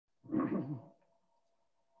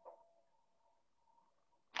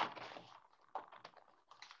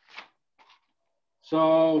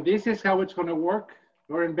So this is how it's going to work.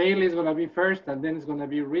 Lauren Bailey is going to be first, and then it's going to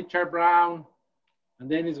be Richard Brown, and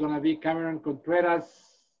then it's going to be Cameron Contreras,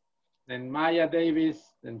 then Maya Davis,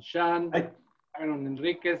 then Sean, Aaron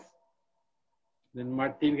Enriquez, then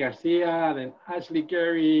Martin Garcia, then Ashley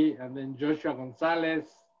Curry, and then Joshua Gonzalez,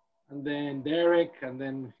 and then Derek, and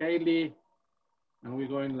then Haley, and we're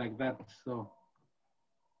going like that. So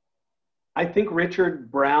I think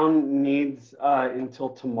Richard Brown needs until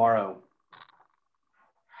tomorrow.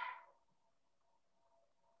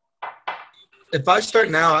 If I start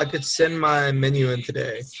now, I could send my menu in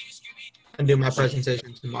today and do my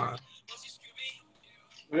presentation tomorrow.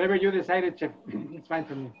 Whatever you decided, Chef, it's fine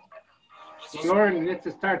for me. So Lauren, let's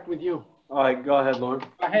start with you. All right, go ahead, Lauren.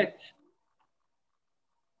 Go ahead.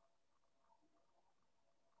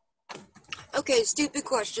 Okay, stupid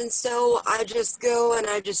question. So I just go and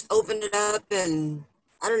I just open it up and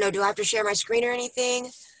I don't know, do I have to share my screen or anything?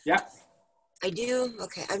 Yeah. I do?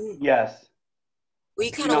 Okay. Yes.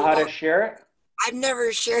 We kind of know how to share it? I've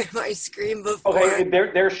never shared my screen before. Okay,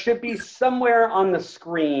 there should be somewhere on the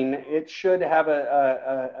screen, it should have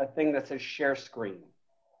a thing that says share screen.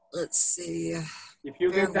 Let's see. If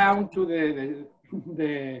you get down to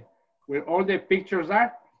the where all the pictures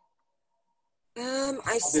are.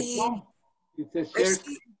 I see. It says share. I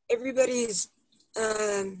see everybody's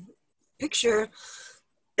picture.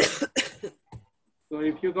 So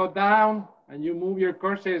if you go down and you move your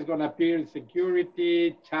cursor, it's gonna appear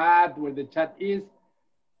security, chat, where the chat is.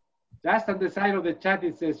 Just on the side of the chat,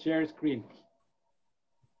 it says share screen.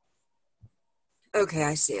 Okay,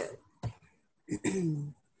 I see it.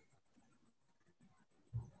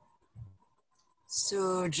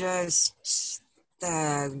 So just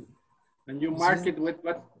and you mark it with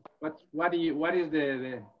what is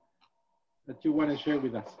the that you want to share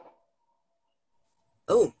with us?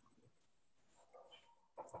 Oh,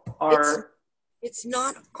 it's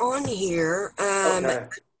not on here. Okay.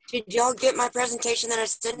 Did y'all get my presentation that I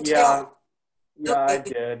sent to y'all? Yeah, okay. I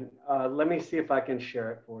did. Let me see if I can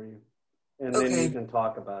share it for you, and then you can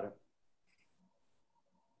talk about it.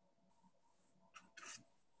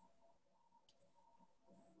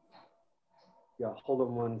 Yeah, hold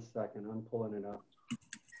on 1 second. I'm pulling it up.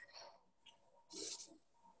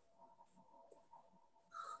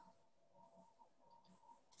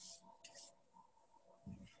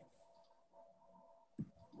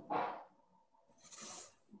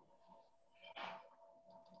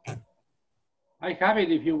 I have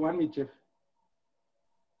it if you want me, Chef.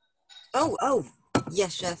 Oh,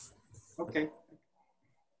 yes, Chef. Okay.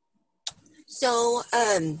 So,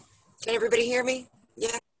 can everybody hear me?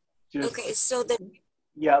 Yeah. Okay, so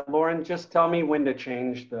yeah, Lauren, just tell me when to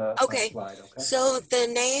change the slide, okay? So the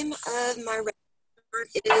name of my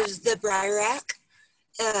restaurant is the Briar Rack.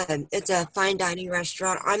 It's a fine dining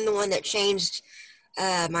restaurant. I'm the one that changed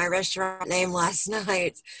my restaurant name last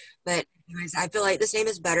night, but anyways, I feel like this name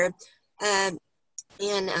is better. And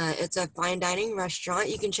it's a fine dining restaurant.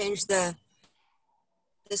 You can change this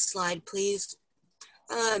slide, please.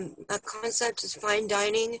 My concept is fine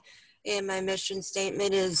dining, and my mission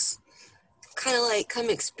statement is kind of like come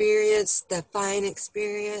experience the fine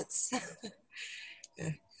experience.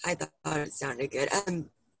 I thought it sounded good.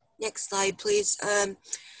 Next slide, please.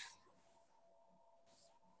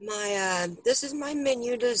 This is my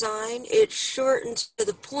menu design. It's short and to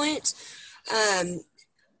the point.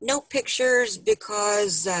 No pictures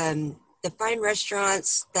because the fine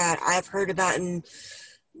restaurants that I've heard about and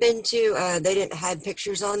been to, they didn't have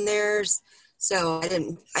pictures on theirs, so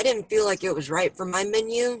I didn't feel like it was right for my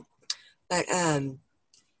menu. But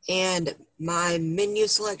and my menu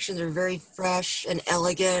selections are very fresh and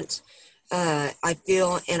elegant. I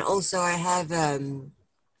feel, and also I have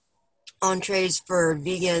entrees for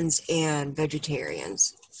vegans and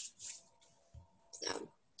vegetarians. So,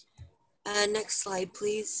 next slide,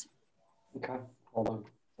 please. Okay, hold on.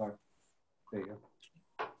 Sorry. There you go.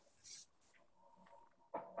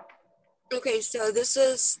 Okay, so this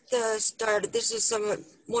is the start. This is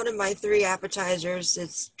one of my 3 appetizers.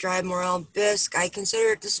 It's dry morel bisque. I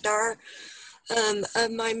consider it the star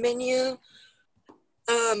of my menu.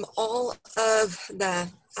 All of the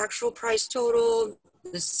actual price total,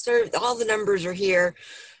 all the numbers are here.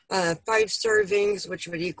 5 servings, which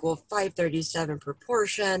would equal $5.37 per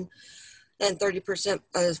portion, and 30%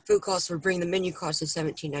 of food costs would bring the menu cost to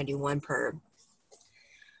 $17.91 per.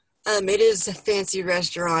 It is a fancy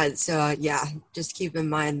restaurant, so yeah, just keep in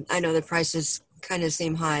mind. I know the prices kind of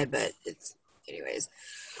seem high, but it's anyways.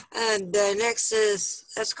 And the next is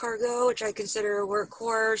escargot, which I consider a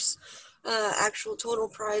workhorse. Actual total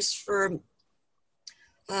price for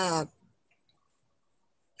all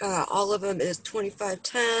of them is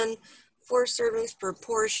 $25.10. 4 servings per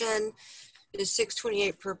portion is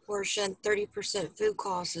 $6.28 per portion. 30% food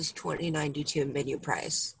cost is $20.92 menu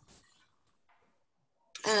price.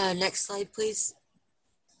 Next slide, please.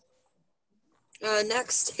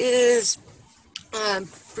 Next is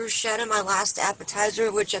bruschetta, my last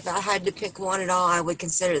appetizer, which if I had to pick one at all, I would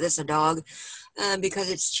consider this a dog because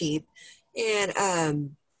it's cheap.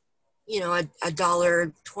 And, you know,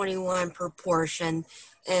 $1.21 per portion.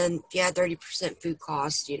 And yeah, 30% food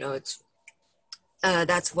cost, you know, it's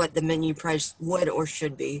that's what the menu price would or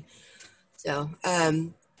should be. So,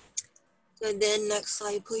 and then next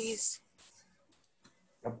slide, please.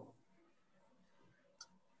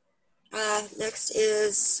 Next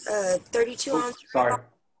is 32 ounce. Sorry.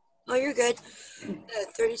 Oh, you're good.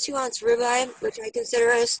 32 ounce ribeye, which I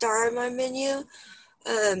consider a star on my menu.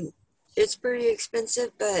 It's pretty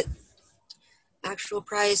expensive, but actual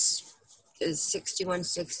price is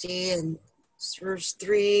 $61.60, and there's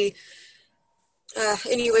 3.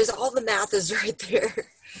 Anyways, all the math is right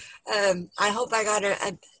there. I hope I got it.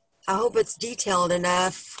 I hope it's detailed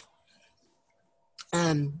enough.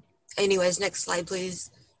 Anyways, next slide,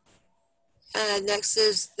 please. Next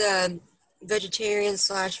is the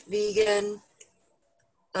vegetarian/vegan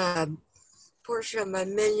portion of my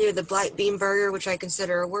menu, the black bean burger, which I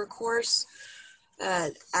consider a workhorse.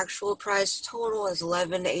 Actual price total is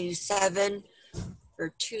 $11.87. For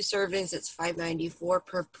 2 servings, it's $5.94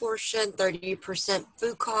 per portion. 30%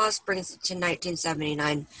 food cost brings it to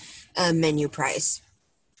 $19.79 menu price.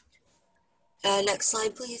 Next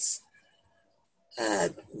slide, please.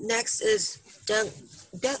 Next is duck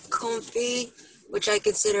confit, which I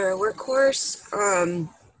consider a workhorse.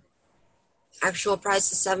 Actual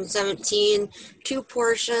price is $7.17. 2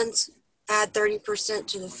 portions. Add 30%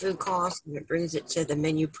 to the food cost, and it brings it to the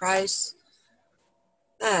menu price.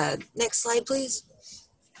 Next slide, please.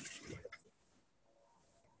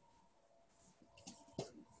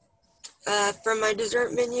 For my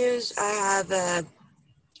dessert menus, I have a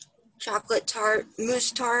chocolate tart,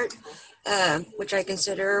 mousse tart, which I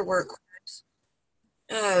consider a workhorse.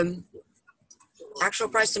 Actual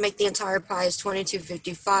price to make the entire pie is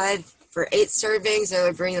 $22.55. For 8 servings, I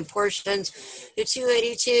would bring the portions to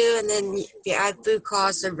 $2.82, and then if you add food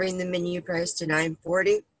costs, I would bring the menu price to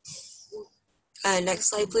 $9.40. Next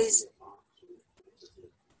slide, please.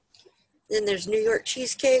 Then there's New York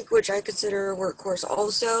cheesecake, which I consider a workhorse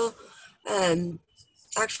also.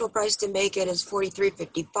 Actual price to make it is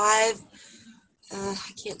 $43.55. I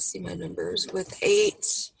can't see my numbers. With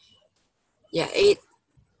 8. Yeah, 8.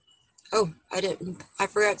 Oh, I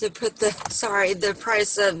forgot to put the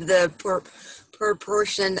price of the per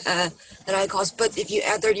portion that I cost. But if you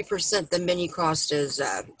add 30%, the menu cost is,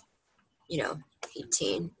 you know,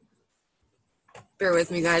 18. Bear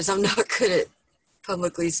with me, guys. I'm not good at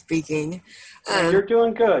publicly speaking. You're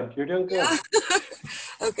doing good. You're doing good.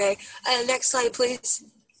 Okay. Next slide, please.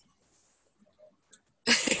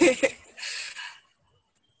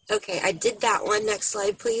 Okay, I did that one. Next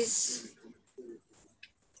slide, please.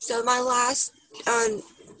 So my last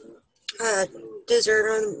dessert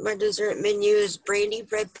on my dessert menu is brandy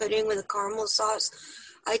bread pudding with a caramel sauce.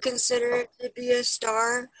 I consider it to be a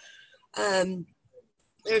star.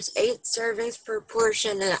 There's 8 servings per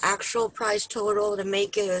portion, and the actual price total to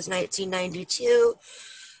make it is $19.92.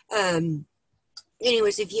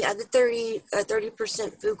 Anyways, if you add the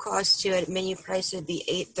 30% food cost to it, menu price would be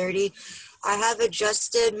 $8.30. I have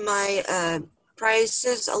adjusted my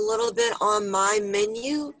prices a little bit on my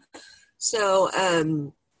menu, so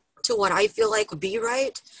to what I feel like would be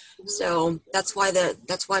right. So that's why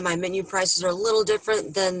my menu prices are a little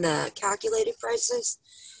different than the calculated prices.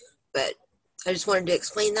 But I just wanted to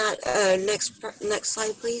explain that. Next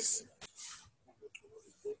slide, please.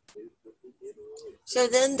 So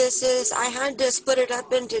then I had to split it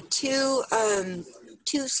up into two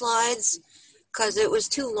slides because it was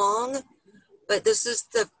too long. But this is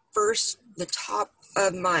the top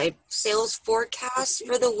of my sales forecast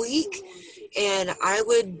for the week, and I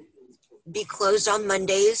would be closed on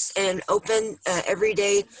Mondays and open every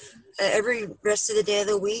day, every rest of the day of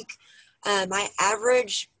the week. My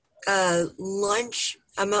average lunch,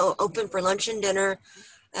 I'm open for lunch and dinner.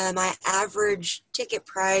 My average ticket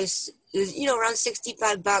price is, around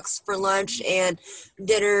 $65 for lunch, and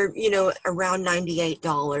dinner, around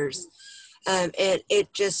 $98. And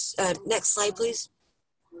it just, next slide, please.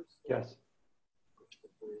 Yes.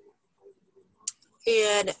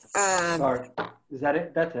 And sorry, is that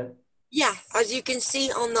it? That's it. Yeah, as you can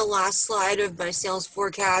see on the last slide of my sales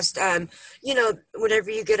forecast,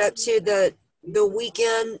 whenever you get up to the the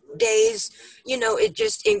weekend days, it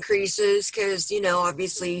just increases because,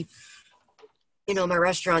 obviously, my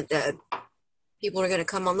restaurant, that people are going to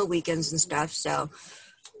come on the weekends and stuff. So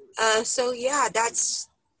yeah, that's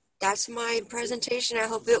my presentation. I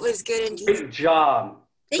hope it was good and detailed. Great job.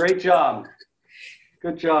 Thank Great you. job.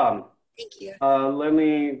 Good job. Thank you. Let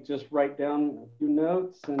me just write down a few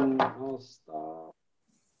notes and I'll stop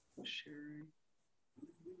sharing.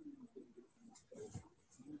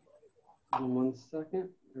 In 1 second.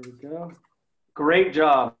 There we go. Great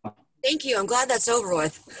job. Thank you. I'm glad that's over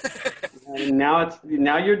with. And now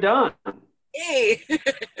you're done. Yay.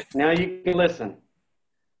 Now you can listen.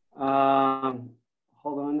 Hold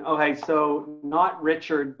on. Okay, so not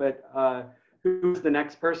Richard, but who's the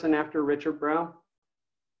next person after Richard Brown?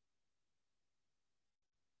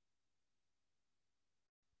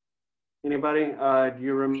 Anybody? Do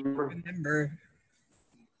you remember?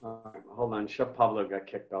 Hold on. Chef Pablo got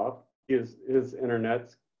kicked off. His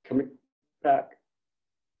internet's coming back.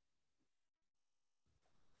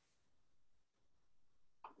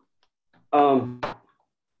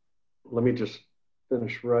 Let me just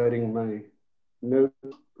finish writing my notes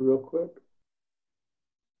real quick.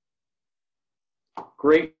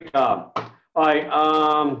 Great job. All right.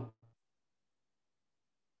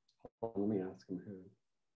 Let me ask him who.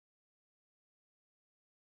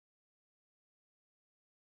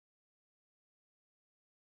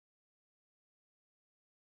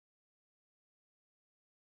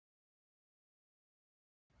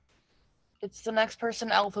 It's the next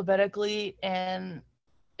person alphabetically, and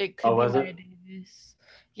it could Oh, be was Maya it? Davis.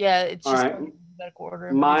 Yeah, it's All just right. alphabetical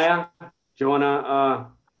order. Maya, do you wanna?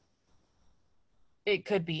 It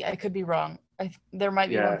could be. I could be wrong. There might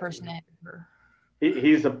be Yeah. one person ahead of her.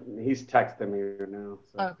 He's texting me right now.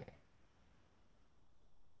 So. Okay.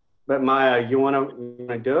 But Maya, you wanna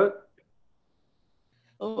do it?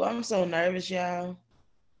 Oh, I'm so nervous, y'all.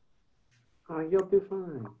 Oh, you'll do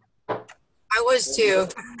fine. I was too.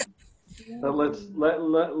 So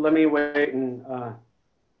let me wait and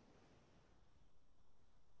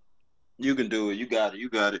You can do it. You got it. You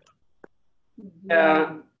got it.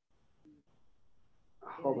 yeah.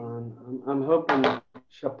 Hold on. I'm hoping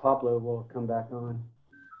Chef Pablo will come back on.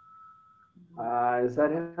 Is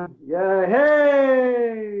that him? Yeah.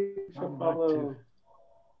 Hey, Chef Pablo.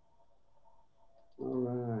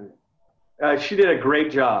 All right. She did a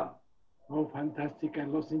great job. Oh, fantastic. I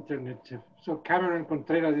lost internet, Chef. So Cameron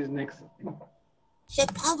Contreras is next.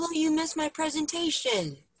 Chef Pablo, you missed my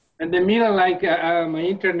presentation. In the middle, like my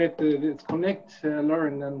internet disconnect,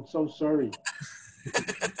 Lauren. I'm so sorry.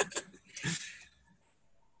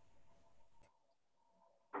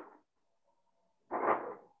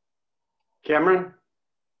 Cameron?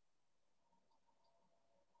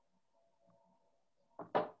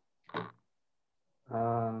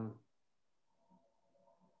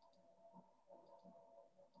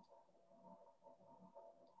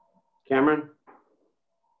 Cameron?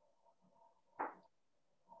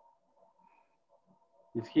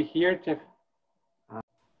 Is he here, Chef?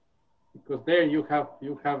 Because there you have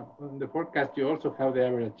on the forecast, you also have the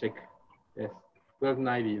average check. Yes,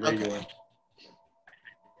 1290, there you are.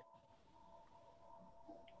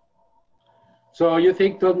 So you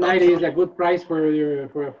think 1290 is a good price for a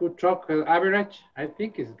food truck average? I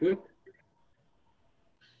think it's good.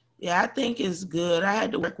 Yeah, I think it's good. I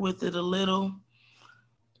had to work with it a little.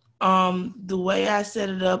 The way I set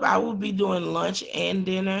it up, I would be doing lunch and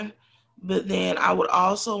dinner, but then I would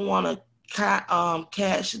also want to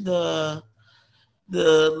catch the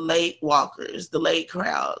late walkers, the late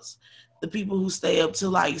crowds, the people who stay up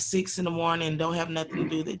till like 6 in the morning and don't have nothing to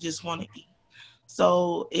do. They just want to eat.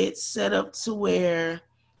 So it's set up to where,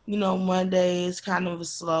 Monday is kind of a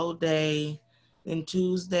slow day. Then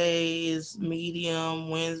Tuesday is medium.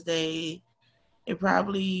 Wednesday, it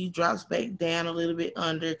probably drops back down a little bit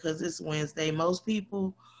under because it's Wednesday. Most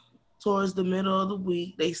people towards the middle of the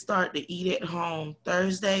week, they start to eat at home.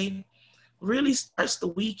 Thursday really starts the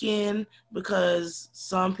weekend because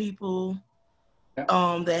some people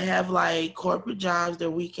that have like corporate jobs, their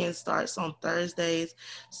weekend starts on Thursdays.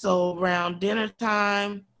 So around dinner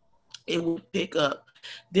time, it would pick up.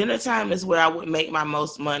 Dinner time is where I would make my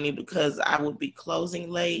most money because I would be closing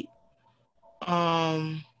late.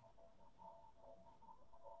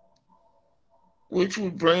 Which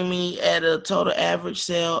would bring me at a total average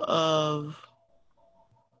sale of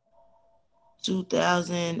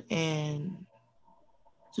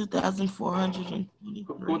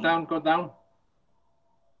 $2,423. Go down, go down.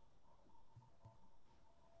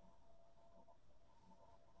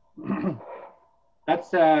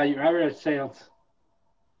 That's your average sales.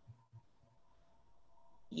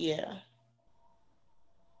 Yeah.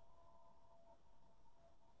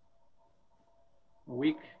 a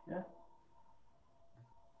week. Yeah.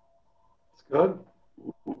 It's good.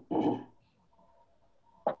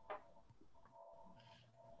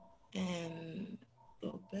 And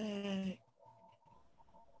go back.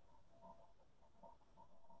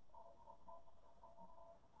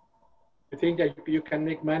 You think that you can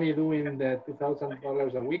make money doing the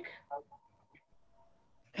 $2,000 a week?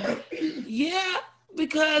 Yeah,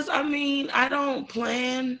 because I mean, I don't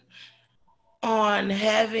plan on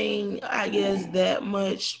having, I guess, that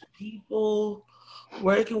much people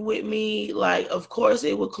working with me. Like, of course,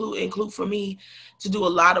 it would include for me to do a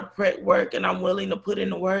lot of prep work, and I'm willing to put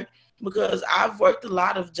in the work because I've worked a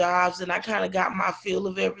lot of jobs and I kind of got my feel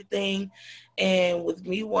of everything. And with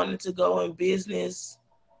me wanting to go in business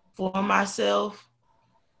for myself,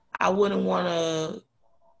 I wouldn't want to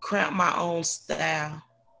cramp my own style.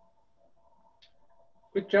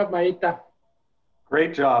 Good job, Maita.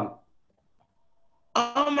 Great job.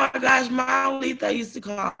 Oh my gosh, my Alita used to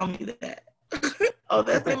call me that. Oh,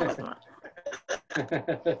 that's in my song.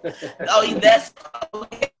 Oh, that's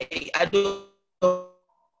okay. I do.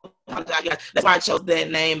 That's why I chose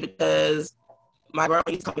that name, because my grandma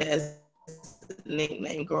used to call me as a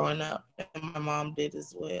nickname growing up, and my mom did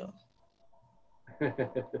as well.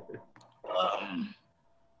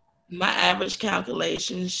 My average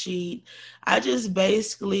calculation sheet, I just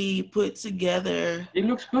basically put together. It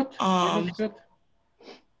looks good. It looks good.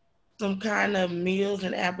 Some kind of meals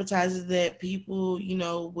and appetizers that people,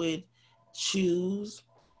 would choose.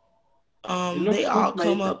 They all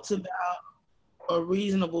come up to about a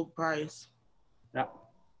reasonable price. Yeah.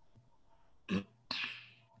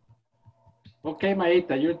 Okay,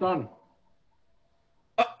 Maita, you're done.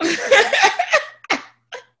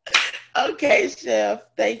 Okay, Chef.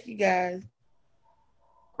 Thank you, guys.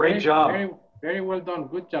 Great job. Very, very well done.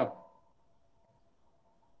 Good job.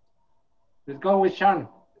 Let's go with Sean.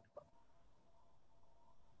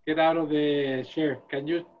 Get out of the share. Can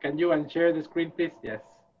you unshare the screen, please? Yes.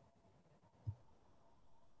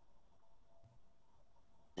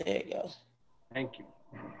 There you go. Thank you.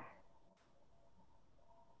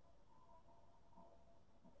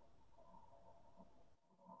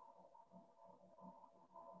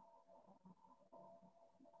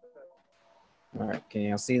 All right, can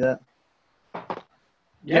y'all see that?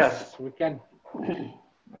 Yes, we can.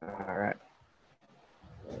 All right.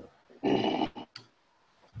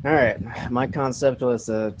 All right, my concept was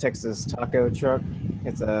a Texas taco truck.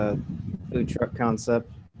 It's a food truck concept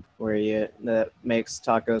that makes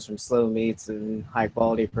tacos from slow meats and high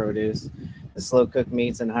quality produce. The slow cooked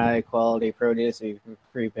meats and high quality produce are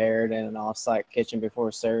prepared in an off-site kitchen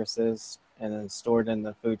before services and then stored in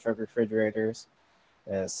the food truck refrigerators.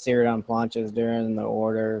 Seared on planchas during the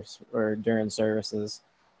orders or during services.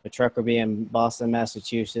 The truck will be in Boston,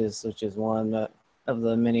 Massachusetts, which is one of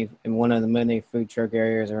the many food truck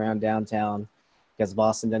areas around downtown, because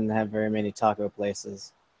Boston didn't have very many taco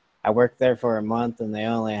places. I worked there for a month, and they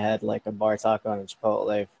only had like a bar taco and a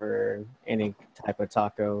Chipotle for any type of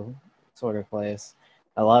taco sort of place.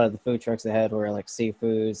 A lot of the food trucks they had were like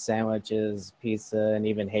seafood, sandwiches, pizza, and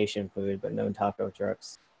even Haitian food, but no taco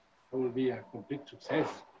trucks. It will be a complete success.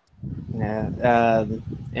 Yeah,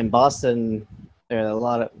 in Boston, there are a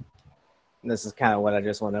lot of. This is kind of what I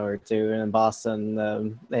just went over to. In Boston,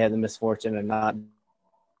 they had the misfortune of not.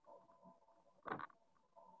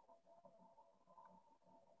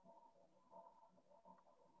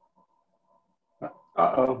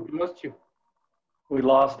 Uh-oh. We lost you. We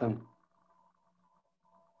lost him.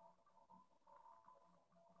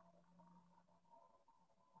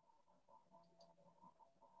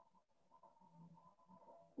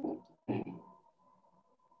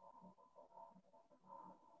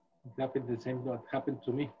 It happened the same what happened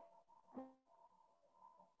to me.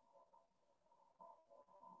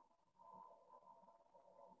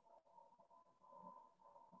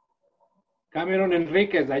 Cameron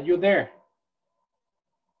Enriquez, are you there?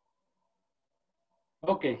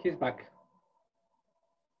 Okay, he's back.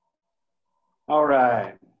 All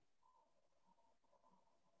right.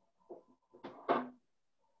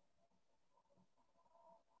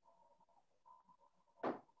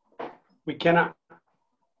 We can't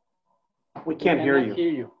hear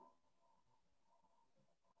you.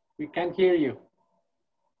 We can't hear you.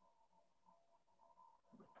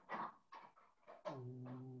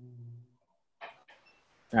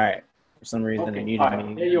 All right. For some reason, Okay. it muted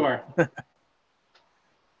me. There you are.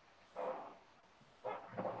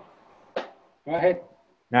 Go ahead.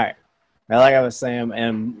 All right. Well, like I was saying,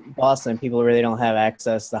 in Boston, people really don't have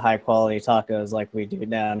access to high quality tacos like we do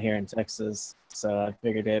down here in Texas. So I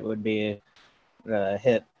figured it would be a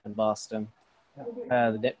hit in Boston.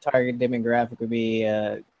 The target demographic would be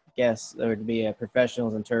guests would be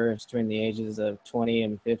professionals and tourists between the ages of 20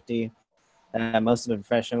 and 50. Most of the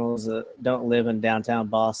professionals don't live in downtown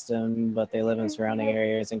Boston, but they live in surrounding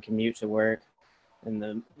areas and commute to work.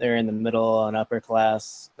 They're in the middle and upper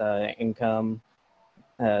class income.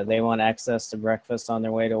 They want access to breakfast on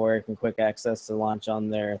their way to work and quick access to lunch on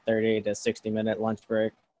their 30 to 60-minute lunch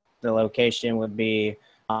break. The location would be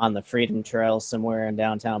on the Freedom Trail somewhere in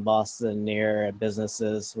downtown Boston near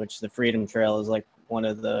businesses, which the Freedom Trail is like one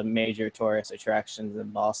of the major tourist attractions in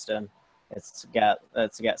Boston. It's got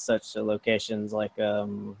such locations like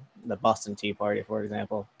the Boston Tea Party, for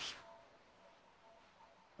example.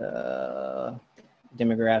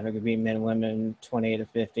 Demographic would be men and women 20 to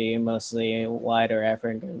 50, mostly white or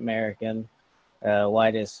African American.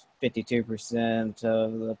 White is 52%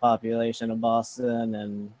 of the population of Boston,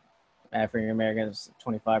 and African American is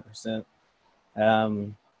 25%.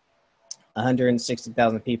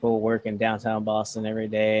 160,000 people work in downtown Boston every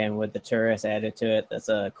day, and with the tourists added to it, that's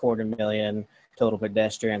 250,000 total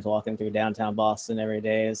pedestrians walking through downtown Boston every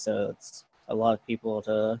day. So it's a lot of people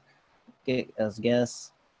to get as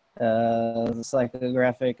guests. The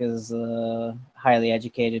psychographic is highly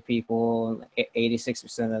educated people.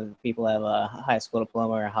 86% of the people have a high school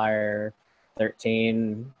diploma or higher.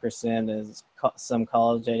 13% is some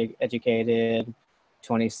college educated.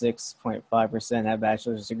 26.5% have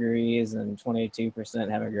bachelor's degrees, and 22%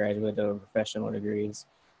 have a graduate or professional degrees.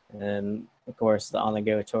 And of course, the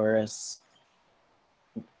on-the-go tourists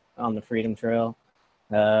on the Freedom Trail.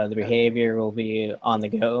 The behavior will be on the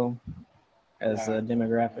go as a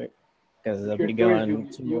demographic, because they'll be going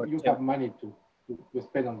to you have money to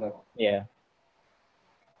spend on that. Yeah.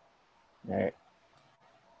 All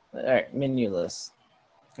right, menu list.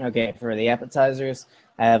 Okay, for the appetizers,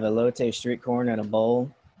 I have elote street corn in a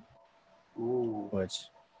bowl. Ooh.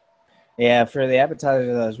 Yeah, for the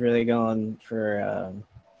appetizers, I was really going for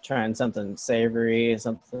trying something savory,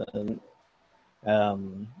 something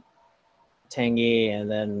tangy,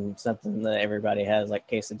 and then something that everybody has, like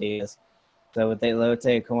quesadillas. So with the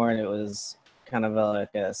elote corn, it was kind of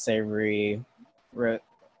like a savory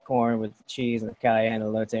corn with cheese and cayenne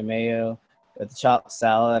elote mayo. With the chopped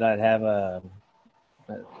salad, I'd have a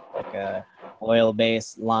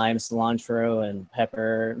oil-based lime, cilantro, and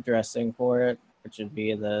pepper dressing for it, which would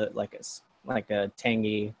be like a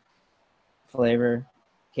tangy flavor.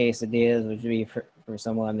 Quesadillas would be for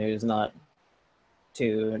someone who's not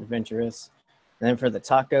too adventurous. And then for the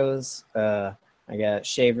tacos, I got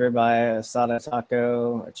shaved ribeye, asada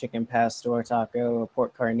taco, a chicken pastor taco, a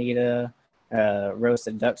pork carnita,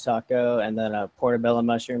 roasted duck taco, and then a portobello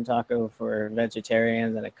mushroom taco for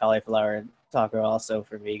vegetarians, and a cauliflower taco also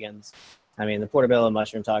for vegans. I mean, the portobello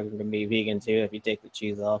mushroom taco can be vegan too if you take the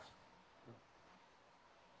cheese off.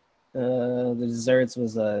 The desserts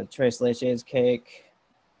was a tres leches cake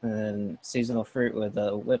and seasonal fruit with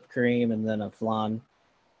a whipped cream, and then a flan.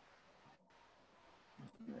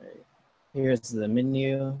 Here's the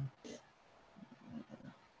menu.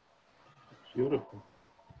 Beautiful.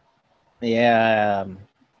 Yeah,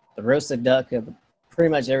 the roasted duck, pretty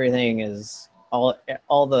much everything is,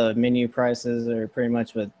 all the menu prices are pretty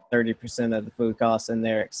much with 30% of the food costs in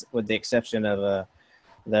there, with the exception of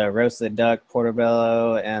the roasted duck,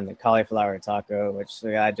 portobello, and the cauliflower taco, which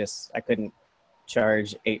I couldn't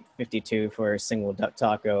charge $8.52 for a single duck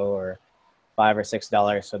taco, or $5 or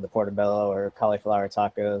 $6 for the portobello or cauliflower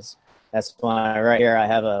tacos. That's why right here I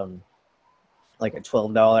have like a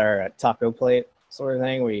 $12 taco plate sort of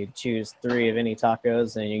thing, where you choose 3 of any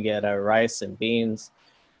tacos and you get rice and beans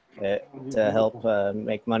to help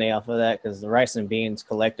make money off of that, because the rice and beans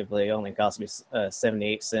collectively only cost me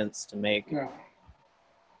 78 cents to make. Yeah.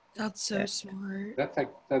 That's so smart.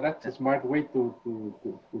 That's a smart way to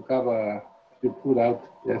have your food out.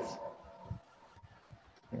 Yes.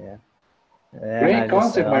 Yeah. Great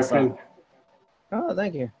concept, my friend. Oh,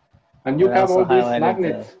 thank you. And you have all these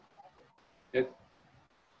magnets. Yes.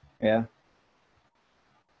 Yeah.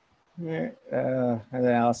 And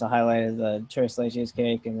then I also highlighted the tres leches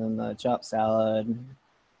cake, and then the chopped salad.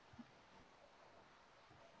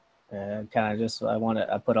 Kind of just,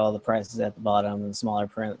 I put all the prices at the bottom in smaller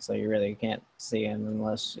print, so you really can't see them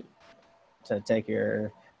unless to take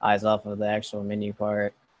your eyes off of the actual menu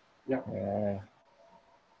part. Yeah.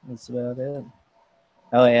 That's about it.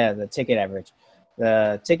 Oh yeah, the ticket average.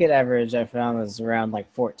 The ticket average I found was around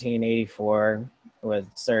like $14.84, with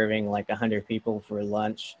serving like 100 people for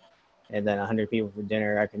lunch, and then 100 people for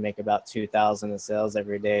dinner. I can make about 2,000 in sales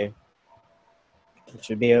every day, which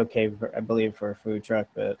would be okay, I believe, for a food truck.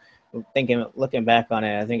 But looking back on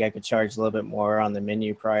it, I think I could charge a little bit more on the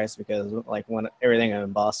menu price, because like when everything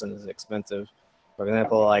in Boston is expensive. For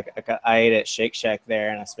example, like I ate at Shake Shack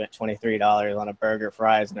there, and I spent $23 on a burger,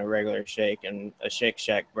 fries, and a regular shake. And a Shake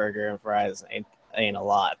Shack burger and fries ain't a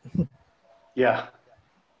lot. Yeah.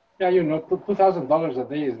 Yeah, you know, $2,000 a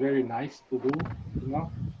day is very nice to do. You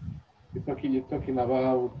know, you're talking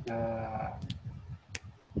about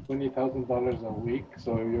 $20,000 a week.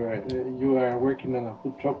 So you are working on a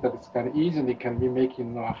food truck that is kind of easily can be making,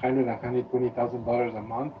 you know, $120,000 a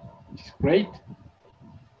month, which is great.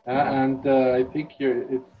 And I think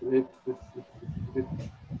it's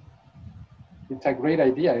a great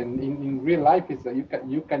idea. And in real life, it's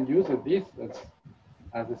you can use this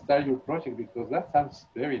as a start your project, because that sounds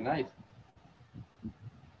very nice.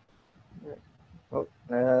 Well,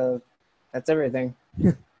 that's everything.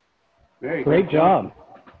 Very Great good job.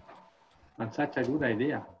 And such a good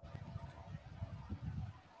idea.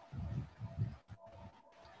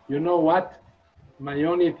 You know what? My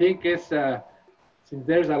only thing is, since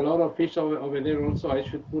there's a lot of fish over there also, I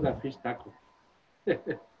should put a fish taco.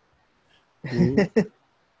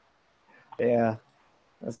 Yeah,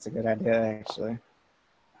 that's a good idea, actually.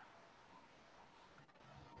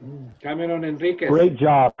 Cameron Enriquez. Great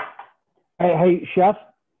job. Hey, Chef.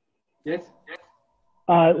 Yes.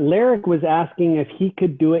 Lyric was asking if he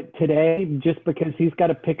could do it today, just because he's got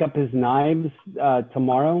to pick up his knives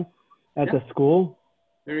tomorrow at the school.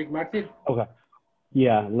 Eric Martin. Okay.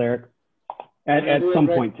 Yeah, Lyric. At some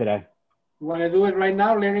point today. You want to do it right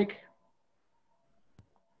now, Lyric?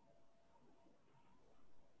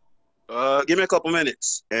 Give me a couple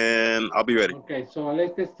minutes and I'll be ready. Okay, so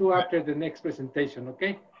let's do after the next presentation,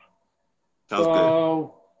 okay? Sounds good.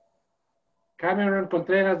 Cameron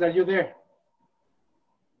Contreras, are you there?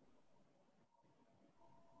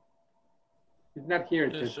 He's not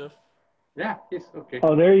here. Yes, Chef. Yeah, he's okay.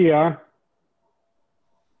 Oh, there you are.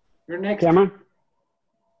 You're next. Cameron?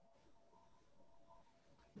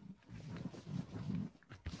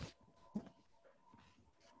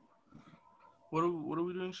 What are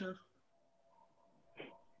we doing, Chef?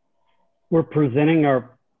 We're presenting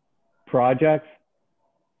our projects.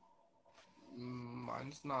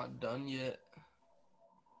 Mine's not done yet.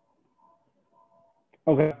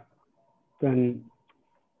 Okay. Then,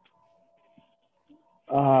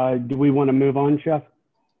 do we want to move on, Chef?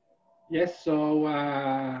 Yes, so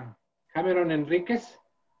Cameron Enriquez.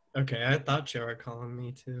 Okay, I thought you were calling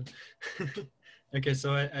me too. Okay,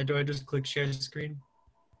 so do I just click share screen?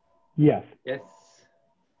 Yes. Yes.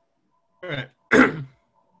 All right.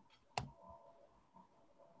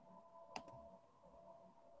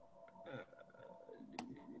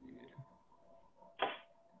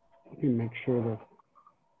 Let me make sure that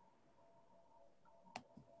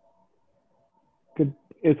good.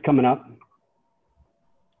 It's coming up.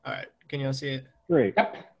 All right, can y'all see it? Great.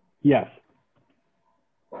 Yes.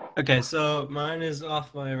 Okay, so mine is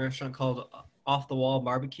off my restaurant called Off the Wall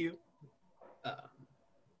Barbecue.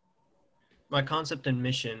 My concept and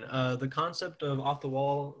mission. The concept of Off the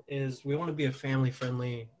Wall is we want to be a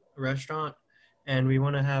family-friendly restaurant, and we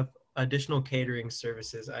want to have additional catering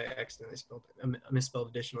services. I accidentally misspelled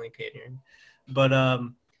additionally catering. But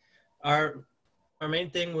our main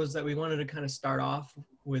thing was that we wanted to kind of start off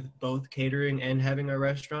with both catering and having our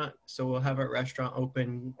restaurant. So we'll have our restaurant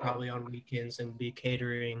open probably on weekends and be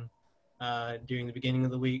catering during the beginning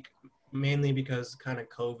of the week, mainly because kind of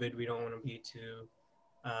COVID, we don't want to be too,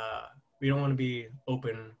 we don't want to be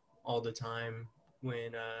open all the time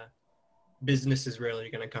when business is rarely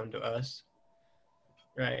going to come to us.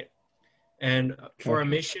 Right. And for our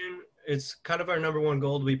mission, it's kind of our number one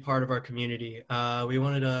goal to be part of our community. We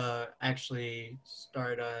wanted to actually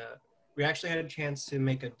start we actually had a chance to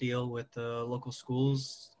make a deal with the local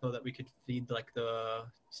schools so that we could feed like the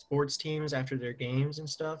sports teams after their games and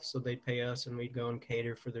stuff. So they'd pay us and we'd go and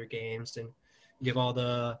cater for their games and give all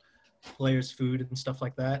the players food and stuff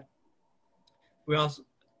like that. We also,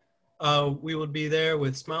 we would be there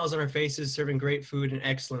with smiles on our faces, serving great food and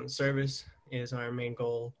excellent service is our main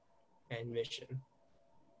goal and mission.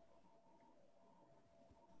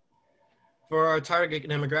 For our target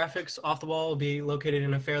demographics, Off the Wall will be located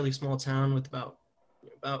in a fairly small town with about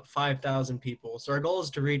 5,000 people. So our goal is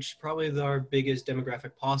to reach probably our biggest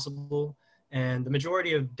demographic possible. And the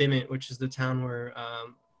majority of Dimmitt, which is the town where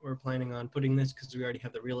we're planning on putting this because we already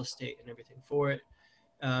have the real estate and everything for it,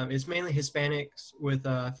 is mainly Hispanics with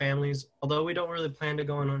families. Although we don't really plan to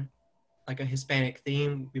go on like a Hispanic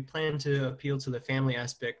theme, we plan to appeal to the family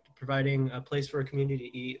aspect, providing a place for a community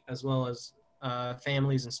to eat as well as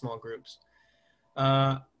families and small groups.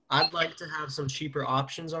 I'd like to have some cheaper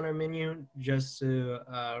options on our menu just to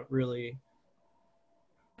really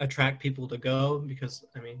attract people to go, because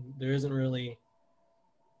I mean there isn't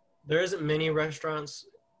many restaurants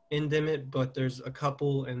in-dim it, but there's a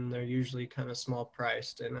couple and they're usually kind of small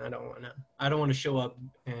priced, and I don't want to show up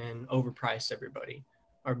and overprice everybody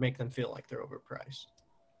or make them feel like they're overpriced.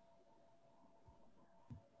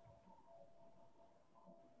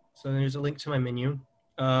 So there's a link to my menu.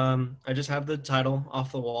 I just have the title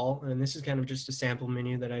Off the Wall, and this is kind of just a sample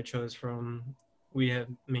menu that I chose from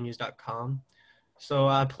wehavemenus.com. So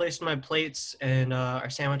I placed my plates and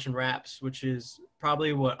our sandwich and wraps, which is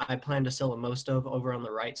probably what I plan to sell the most of, over on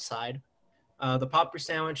the right side. The popper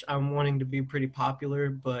sandwich, I'm wanting to be pretty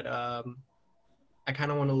popular, but I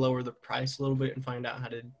kind of want to lower the price a little bit and find out how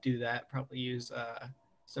to do that. Probably use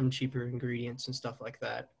some cheaper ingredients and stuff like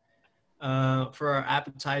that. For our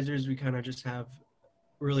appetizers, we kind of just have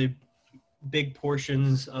really big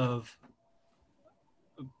portions of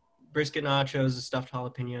brisket nachos, stuffed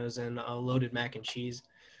jalapenos, and loaded mac and cheese.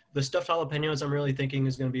 The stuffed jalapenos, I'm really thinking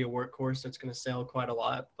is going to be a workhorse that's going to sell quite a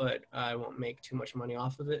lot, but I won't make too much money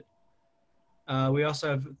off of it. We also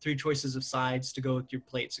have 3 choices of sides to go with your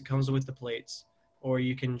plates. It comes with the plates, or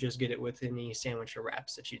you can just get it with any sandwich or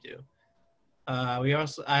wraps that you do. I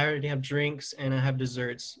already have drinks and I have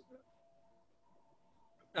desserts.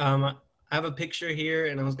 I have a picture here,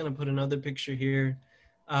 and I was going to put another picture here.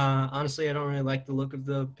 Honestly, I don't really like the look of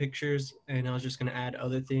the pictures, and I was just going to add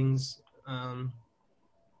other things,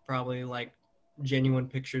 probably like genuine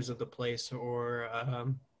pictures of the place, or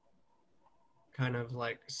kind of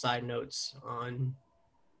like side notes on,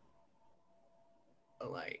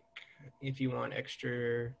 like, if you want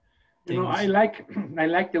extra things. You know, I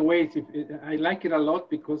like the way I like it a lot,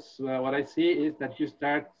 because what I see is that you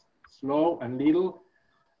start slow and little,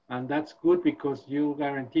 and that's good because you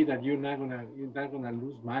guarantee that you're not gonna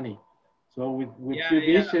lose money. So with few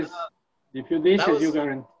dishes, you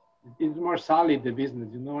guarantee it's more solid, the business.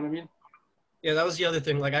 You know what I mean? Yeah, that was the other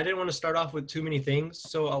thing. Like, I didn't want to start off with too many things,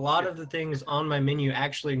 so a lot of the things on my menu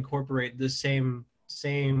actually incorporate the same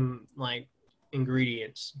like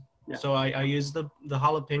ingredients. Yeah. So I use the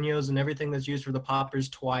jalapenos and everything that's used for the poppers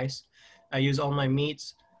twice. I use all my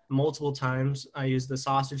meats multiple times. I use the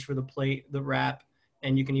sausage for the plate, the wrap,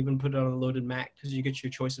 and you can even put it on a loaded mac because you get your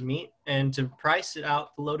choice of meat. And to price it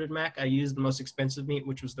out, the loaded mac, I used the most expensive meat,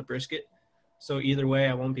 which was the brisket. So either way,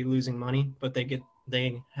 I won't be losing money, but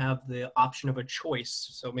they have the option of a choice.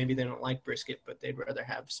 So maybe they don't like brisket, but they'd rather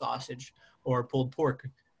have sausage or pulled pork.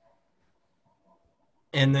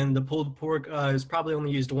 And then the pulled pork is probably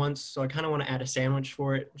only used once, so I kind of want to add a sandwich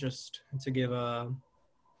for it just to give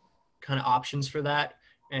kind of options for that.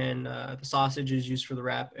 And the sausage is used for the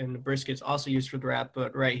wrap, and the brisket's also used for the wrap.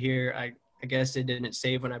 But right here, I guess it didn't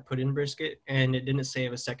save when I put in brisket, and it didn't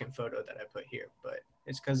save a second photo that I put here. But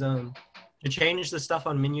it's because to change the stuff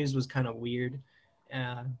on menus was kind of weird.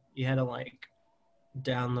 You had to like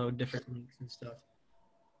download different links and stuff.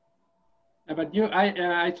 But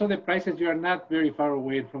I saw the prices. You are not very far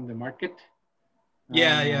away from the market.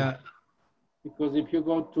 Yeah. Because if you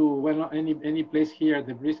go to any place here,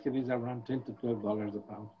 the brisket is around $10 to $12 a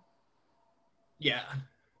pound.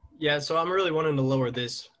 Yeah. So I'm really wanting to lower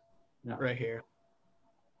this right here.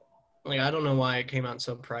 Like, I don't know why it came out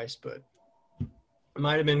so priced, but it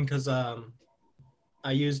might have been because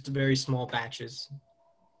I used very small batches.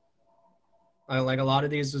 Like, a lot of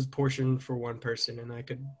these was portioned for one person, and I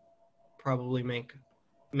could probably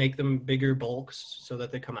make them bigger bulks so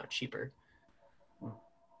that they come out cheaper.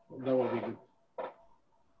 That would be good.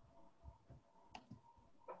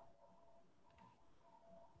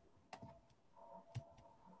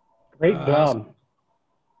 Great job.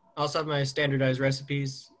 I also have my standardized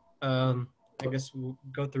recipes. I guess we'll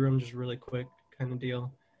go through them just really quick, kind of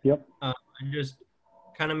deal. Yep. I just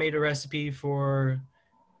kind of made a recipe for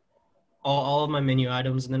all of my menu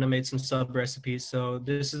items, and then I made some sub recipes. So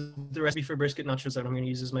this is the recipe for brisket nachos that I'm going to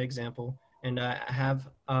use as my example. And I have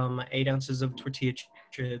 8 ounces of tortilla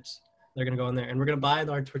chips. They're going to go in there. And we're going to buy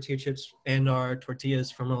our tortilla chips and our tortillas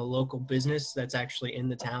from a local business that's actually in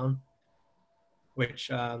the town, which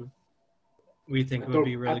we think would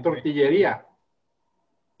be really great. Tortilleria.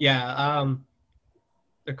 Yeah.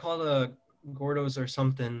 They're called Gordos or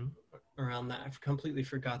something around that. I completely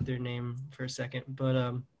forgot their name for a second.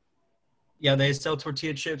 But yeah, they sell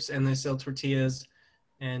tortilla chips and they sell tortillas.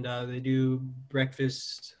 And they do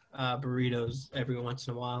breakfast burritos every once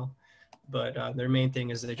in a while. But their main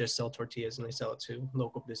thing is they just sell tortillas, and they sell it to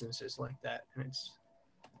local businesses like that. And it's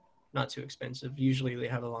not too expensive. Usually they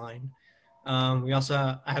have a line. We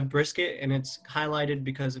also I have brisket, and it's highlighted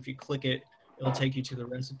because if you click it, it'll take you to the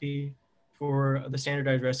recipe for the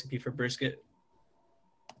standardized recipe for brisket.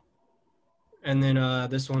 And then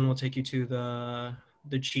this one will take you to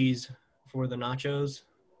the cheese for the nachos,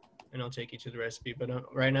 and it'll take you to the recipe. But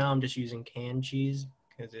right now I'm just using canned cheese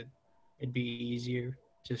because it'd be easier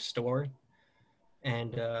to store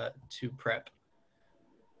and to prep.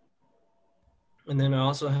 And then I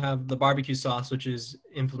also have the barbecue sauce, which is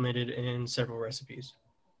implemented in several recipes.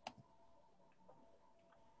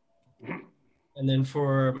 And then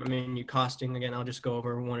for menu costing, again, I'll just go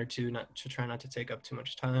over one or two, not to try not to take up too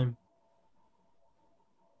much time.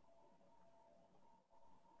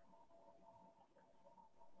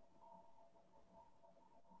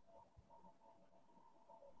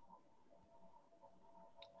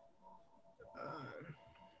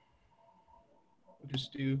 We'll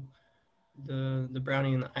just do the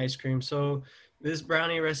brownie and the ice cream. So this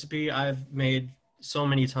brownie recipe I've made so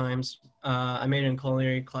many times. I made it in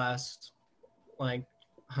culinary class like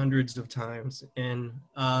hundreds of times, and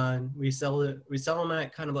we sell them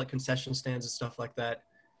at kind of like concession stands and stuff like that.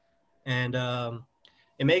 And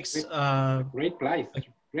it makes great price.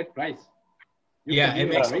 Great price. Yeah, it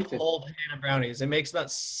makes a whole pan of brownies. It makes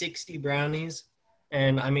about 60 brownies,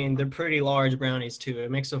 and I mean they're pretty large brownies too. It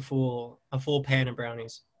makes a full pan of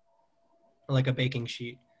brownies, like a baking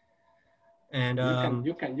sheet. And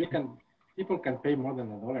people can pay more than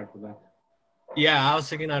 $1 for that. Yeah, I was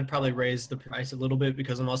thinking I'd probably raise the price a little bit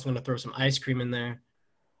because I'm also going to throw some ice cream in there.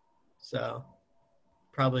 So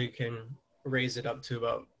probably can raise it up to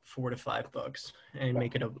about $4 to $5 and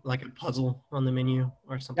make it like a puzzle on the menu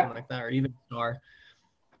or something like that, or even a star.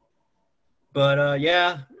 But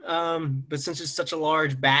but since it's such a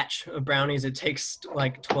large batch of brownies, it takes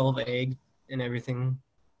like 12 eggs and everything.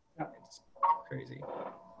 It's crazy.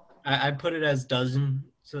 I put it as dozens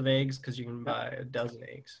of eggs because you can buy a dozen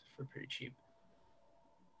eggs for pretty cheap.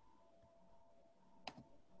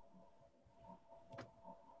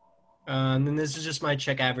 And then this is just my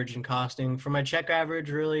check average and costing. For my check average,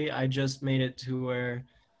 really, I just made it to where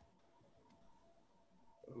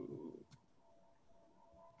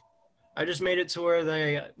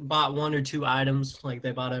they bought 1 or 2 items, like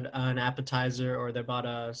they bought an appetizer, or they bought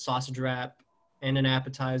a sausage wrap and an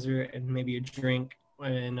appetizer and maybe a drink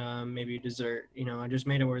and maybe a dessert. You know, I just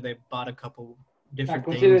made it where they bought a couple different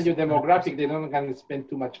things. Considering your demographic, they don't going to spend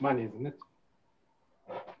too much money, isn't it?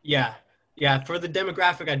 Yeah, for the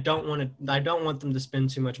demographic, I don't want them to spend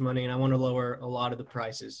too much money, and I want to lower a lot of the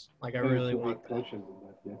prices. Like I really want that.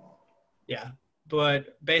 Yeah,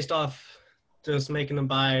 but based off just making them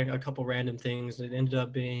buy a couple random things, it ended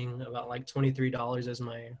up being about like $23 as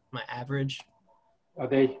my average. Are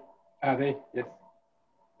they? Yes.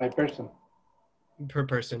 By person. Per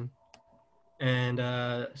person. And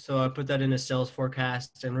so I put that in a sales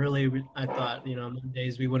forecast, and really I thought, you know,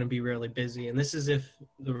 Mondays we wouldn't be really busy. And this is if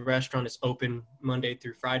the restaurant is open Monday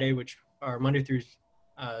through Friday, or Monday through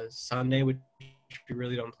Sunday, which we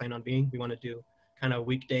really don't plan on being. We want to do kind of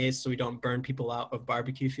weekdays so we don't burn people out of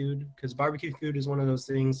barbecue food, because barbecue food is one of those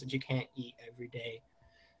things that you can't eat every day.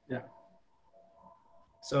 Yeah.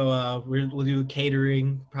 So we'll do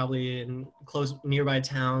catering probably in close nearby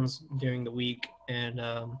towns during the week, and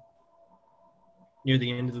near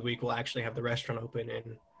the end of the week, we'll actually have the restaurant open.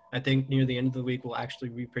 And I think near the end of the week, we'll actually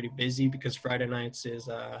be pretty busy because Friday nights is,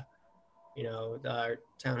 you know, our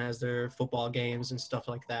town has their football games and stuff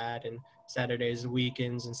like that. And Saturdays and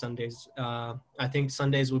weekends and Sundays. I think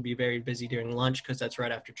Sundays will be very busy during lunch because that's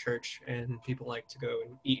right after church and people like to go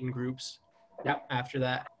and eat in groups after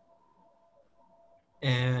that.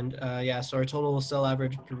 And so our total sell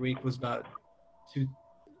average per week was about per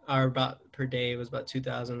day was about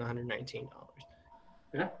 $2,119.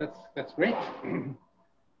 Yeah, that's great.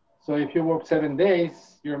 So if you work 7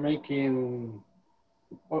 days, you're making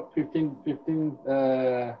what,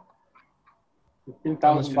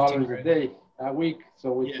 $15,000 a day, a week.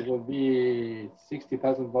 So which will be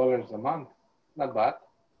 $60,000 a month. Not bad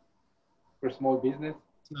for a small business.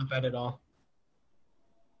 It's not bad at all.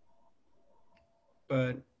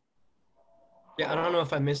 But yeah, I don't know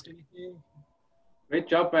if I missed anything. Great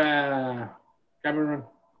job, Cameron.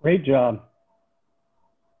 Great job.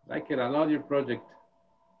 Like it, I love your project.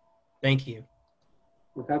 Thank you.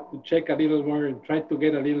 We have to check a little more and try to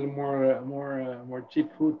get a little more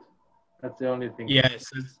cheap food. That's the only thing.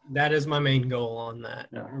 Yes, that is my main goal on that.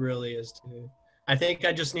 Yeah. It really is to. I think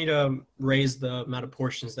I just need to raise the amount of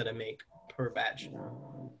portions that I make per batch.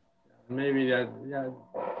 Maybe that,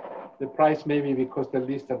 the price maybe because the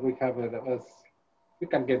list that we have we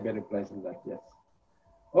can get better price than that. Yes.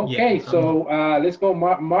 Okay, so let's go,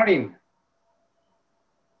 Martin.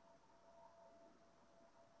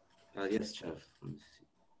 Yes, Chef.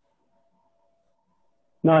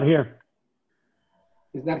 Not here.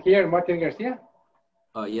 He's not here, Martin Garcia?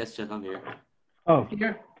 Yes, Chef, I'm here. Oh.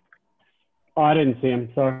 Here? Oh, I didn't see him,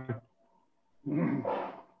 sorry.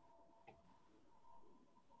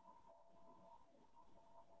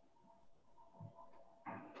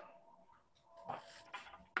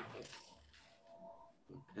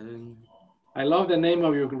 Okay. I love the name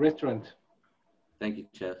of your restaurant. Thank you,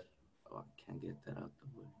 Chef. Oh, I can't get that out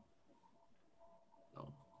the way. Oh,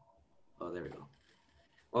 oh, there we go.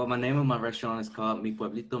 Well, my name of my restaurant is called Mi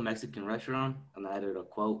Pueblito Mexican Restaurant, and I added a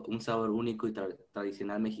quote, un sabor único y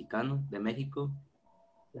tradicional mexicano de México.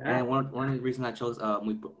 Yeah. And one of the reasons I chose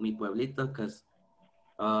Mi Pueblito, because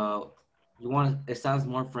it sounds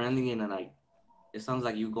more friendly, and then like, it sounds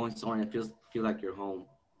like you going somewhere and it feel like you're home.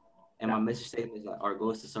 And my message statement is that our goal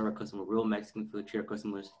is to serve our customer real Mexican food, treat our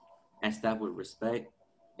customers and staff with respect.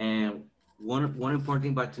 And one important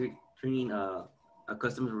thing about treating a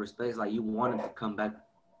customer with respect is like you want them to come back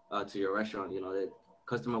to your restaurant. You know, that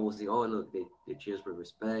customer will say, "Oh, look, they cheers with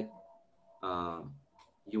respect."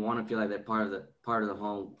 You want to feel like they're part of the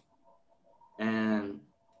home. And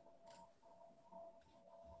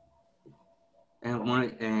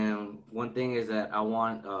one thing is that I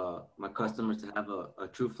want my customers to have a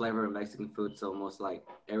true flavor of Mexican food. So almost like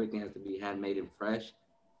everything has to be handmade and fresh.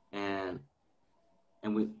 And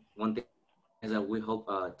one thing is that we hope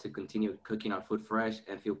to continue cooking our food fresh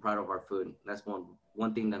and feel proud of our food. That's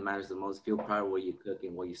one thing that matters the most. Feel proud of what you cook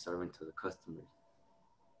and what you're serving to the customers.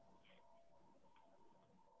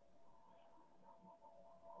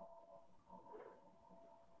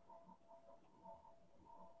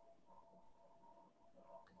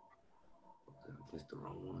 That's the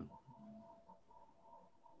wrong one.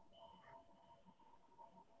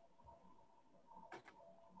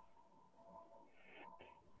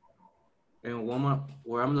 And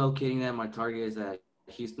where I'm locating at, my target is at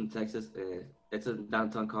Houston, Texas. It's a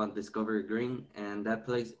downtown called Discovery Green, and that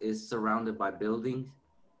place is surrounded by buildings.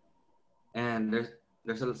 And they're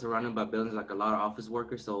surrounded by buildings like a lot of office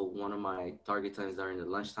workers. So one of my target times during the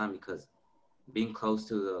lunchtime, because being close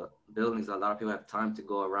to the buildings, a lot of people have time to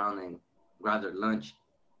go around and grab their lunch.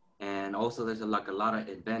 And also there's a lot of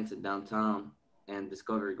events in downtown and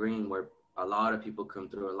Discovery Green where a lot of people come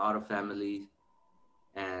through, a lot of families,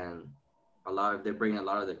 and they bring a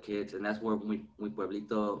lot of their kids. And that's where Mi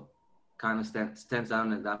Pueblito kind of stands out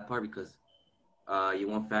in that part, because you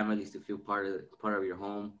want families to feel part of your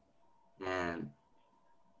home. And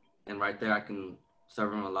right there, I can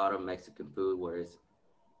serve them a lot of Mexican food, whereas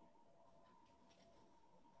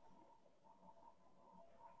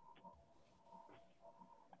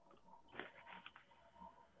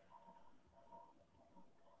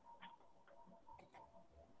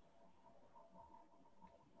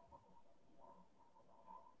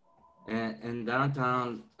and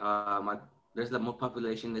downtown, there's the more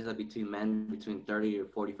population. There's between 30 or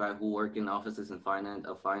 45 who work in offices and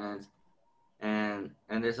finance, and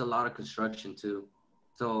there's a lot of construction too.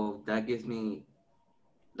 So that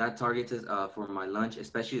targets is for my lunch,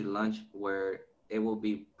 especially lunch, where it will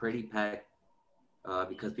be pretty packed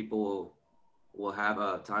because people will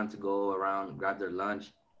have time to go around, grab their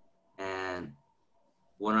lunch. And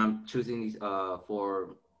when I'm choosing these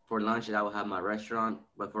for lunch, I will have my restaurant,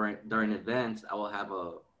 but during events, I will have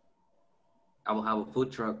a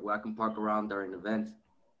food truck where I can park around during events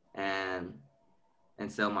and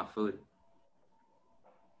sell my food.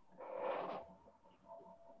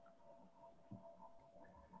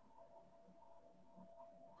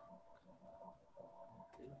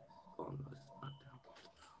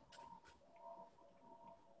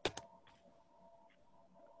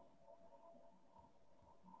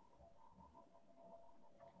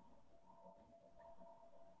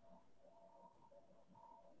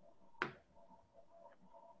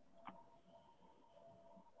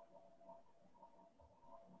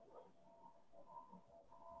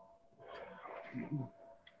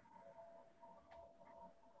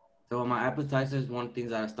 So my appetizers, one thing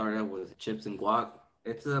that I started with chips and guac.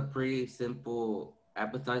 It's a pretty simple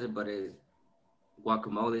appetizer, but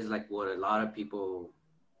guacamole is like what it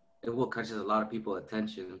will catches a lot of people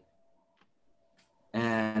attention.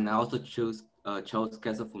 And I also chose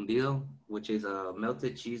queso fundido, which is a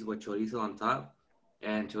melted cheese with chorizo on top.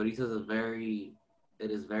 And chorizo is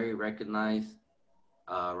very recognized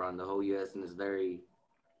around the whole U.S. and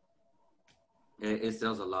it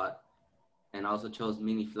sells a lot. And I also chose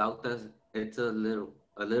mini flautas. It's a little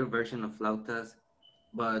version of flautas,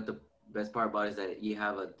 but the best part about it is that you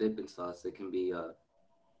have a dipping sauce. It can be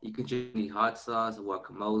you can choose hot sauce,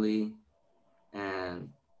 guacamole, and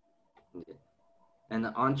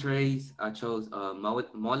the entrees I chose mole.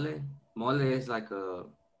 Mole is like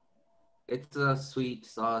it's a sweet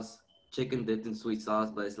sauce, chicken dipped in sweet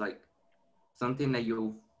sauce, but it's like something that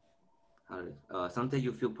something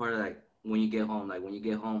you feel part of, like when you get home. Like when you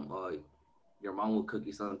get home, your mom will cook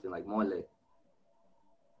you something like mole.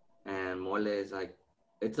 And mole is like,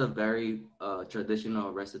 it's a very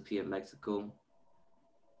traditional recipe in Mexico.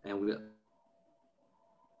 And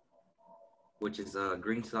which is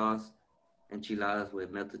green sauce, enchiladas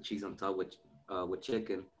with melted cheese on top with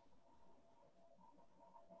chicken.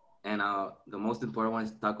 And the most important one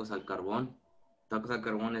is tacos al carbon. Tacos al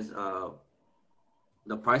carbon is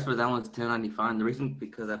the price for that one is $10.95. The reason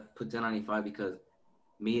because I put $10.95 because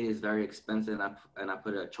meat is very expensive, and I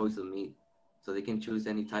put a choice of meat, so they can choose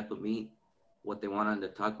any type of meat, what they want on the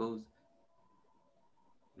tacos,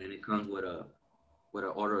 and it comes with an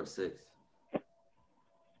order of 6.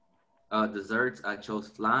 Desserts, I chose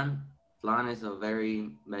flan. Flan is a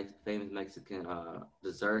very famous Mexican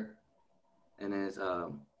dessert, and it's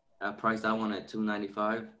I priced that one at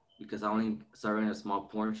 $2.95 because I only serving a small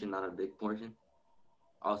portion, not a big portion.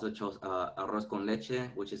 Also chose arroz con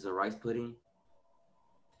leche, which is a rice pudding,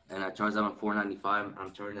 and I charged that one $4.95.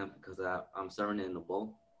 I'm charging that because I'm serving it in a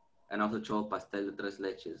bowl. And also chose pastel de tres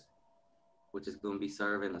leches, which is going to be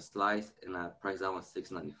served in a slice, and I priced that one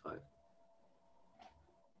 $6.95.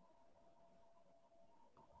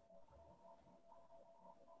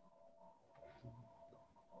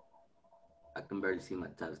 I can barely see my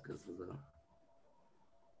tabs because of the...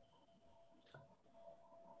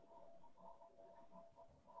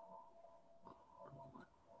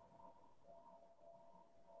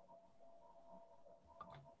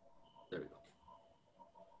 There we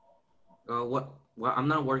go. Well, I'm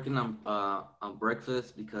not working on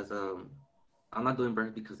breakfast because I'm not doing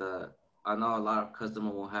breakfast because I know a lot of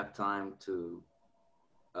customers won't have time to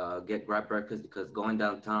grab breakfast because going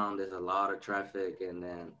downtown there's a lot of traffic, and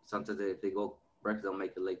then sometimes if they go breakfast they'll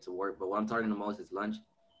make it late to work. But what I'm targeting the most is lunch,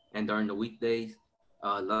 and during the weekdays,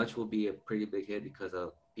 lunch will be a pretty big hit because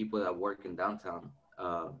of people that work in downtown.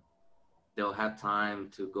 They'll have time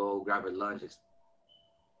to go grab a lunch,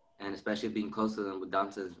 and especially being close to them with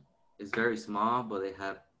downtown is very small, but they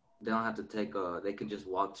don't have to take they can just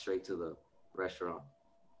walk straight to the restaurant.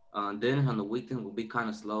 Then on the weekend will be kind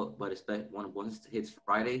of slow, but especially once it hits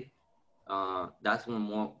Friday, that's when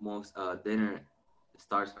most dinner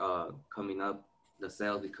starts coming up, the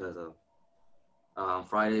sales, because of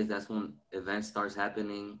Fridays, that's when events starts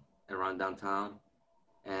happening around downtown,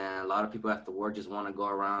 and a lot of people after work just want to go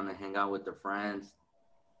around and hang out with their friends,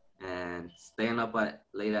 and staying up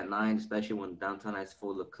late at night, especially when downtown is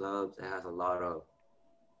full of clubs. It has a lot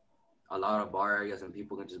of bar areas, and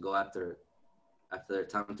people can just go after their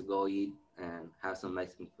time to go eat and have some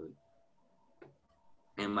Mexican food.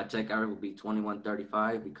 And my check average will be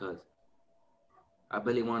 $21.35 because I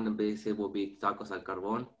believe one of the biggest hits will be tacos al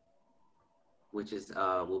carbon, which is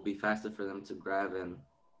will be faster for them to grab, and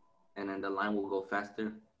then the line will go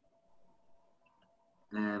faster.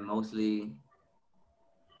 And mostly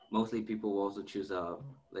people will also choose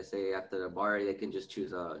let's say after the bar they can just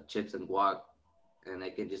choose chips and guac, and they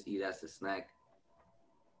can just eat as a snack.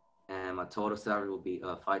 And my total salary will be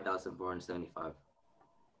 $5,475.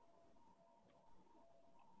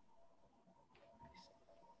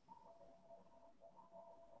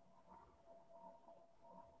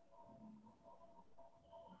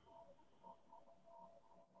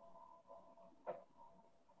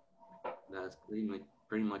 That's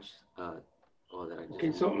pretty much all that I just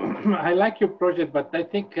Okay, so I like your project, but I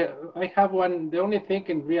think I have one. The only thing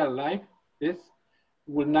in real life, this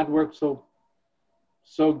will not work so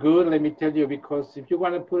good, let me tell you, because if you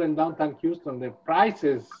want to put in downtown Houston, the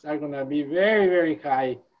prices are going to be very, very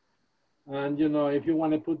high. And, you know, if you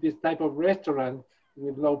want to put this type of restaurant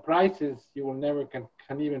with low prices, you will never can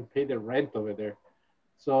even pay the rent over there.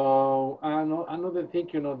 So another thing,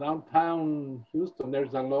 you know, downtown Houston,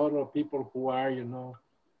 there's a lot of people who are, you know,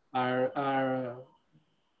 are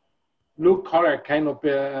blue collar kind of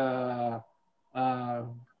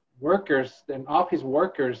workers and office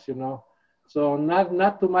workers, you know. So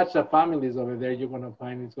not too much of families over there you're going to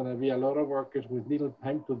find. It's going to be a lot of workers with little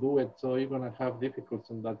time to do it. So you're going to have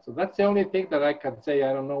difficulties on that. So that's the only thing that I can say.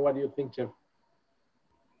 I don't know. What do you think, Jeff?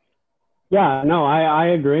 Yeah, no, I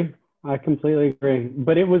agree. I completely agree.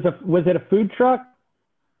 But was it a food truck?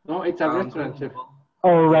 No, it's a restaurant, Jeff. Oh,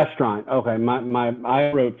 a restaurant. Okay,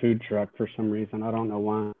 I wrote food truck for some reason. I don't know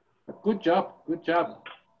why. Good job. Good job.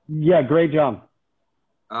 Yeah, great job.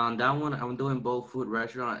 On that one, I'm doing both food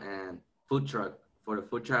restaurant and food truck. For the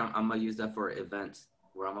food truck, I'm gonna use that for events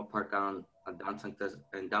where I'm gonna park on downtown.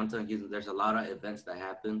 In downtown Houston, there's a lot of events that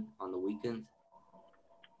happen on the weekends,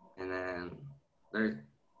 and then there's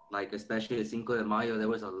like especially Cinco de Mayo, there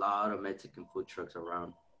was a lot of Mexican food trucks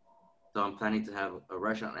around. So I'm planning to have a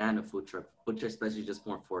restaurant and a food truck. Food truck especially just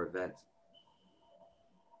more for events.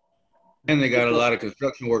 And they got a lot of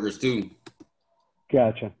construction workers too.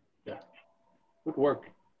 Gotcha. Yeah. Good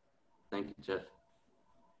work. Thank you, Jeff.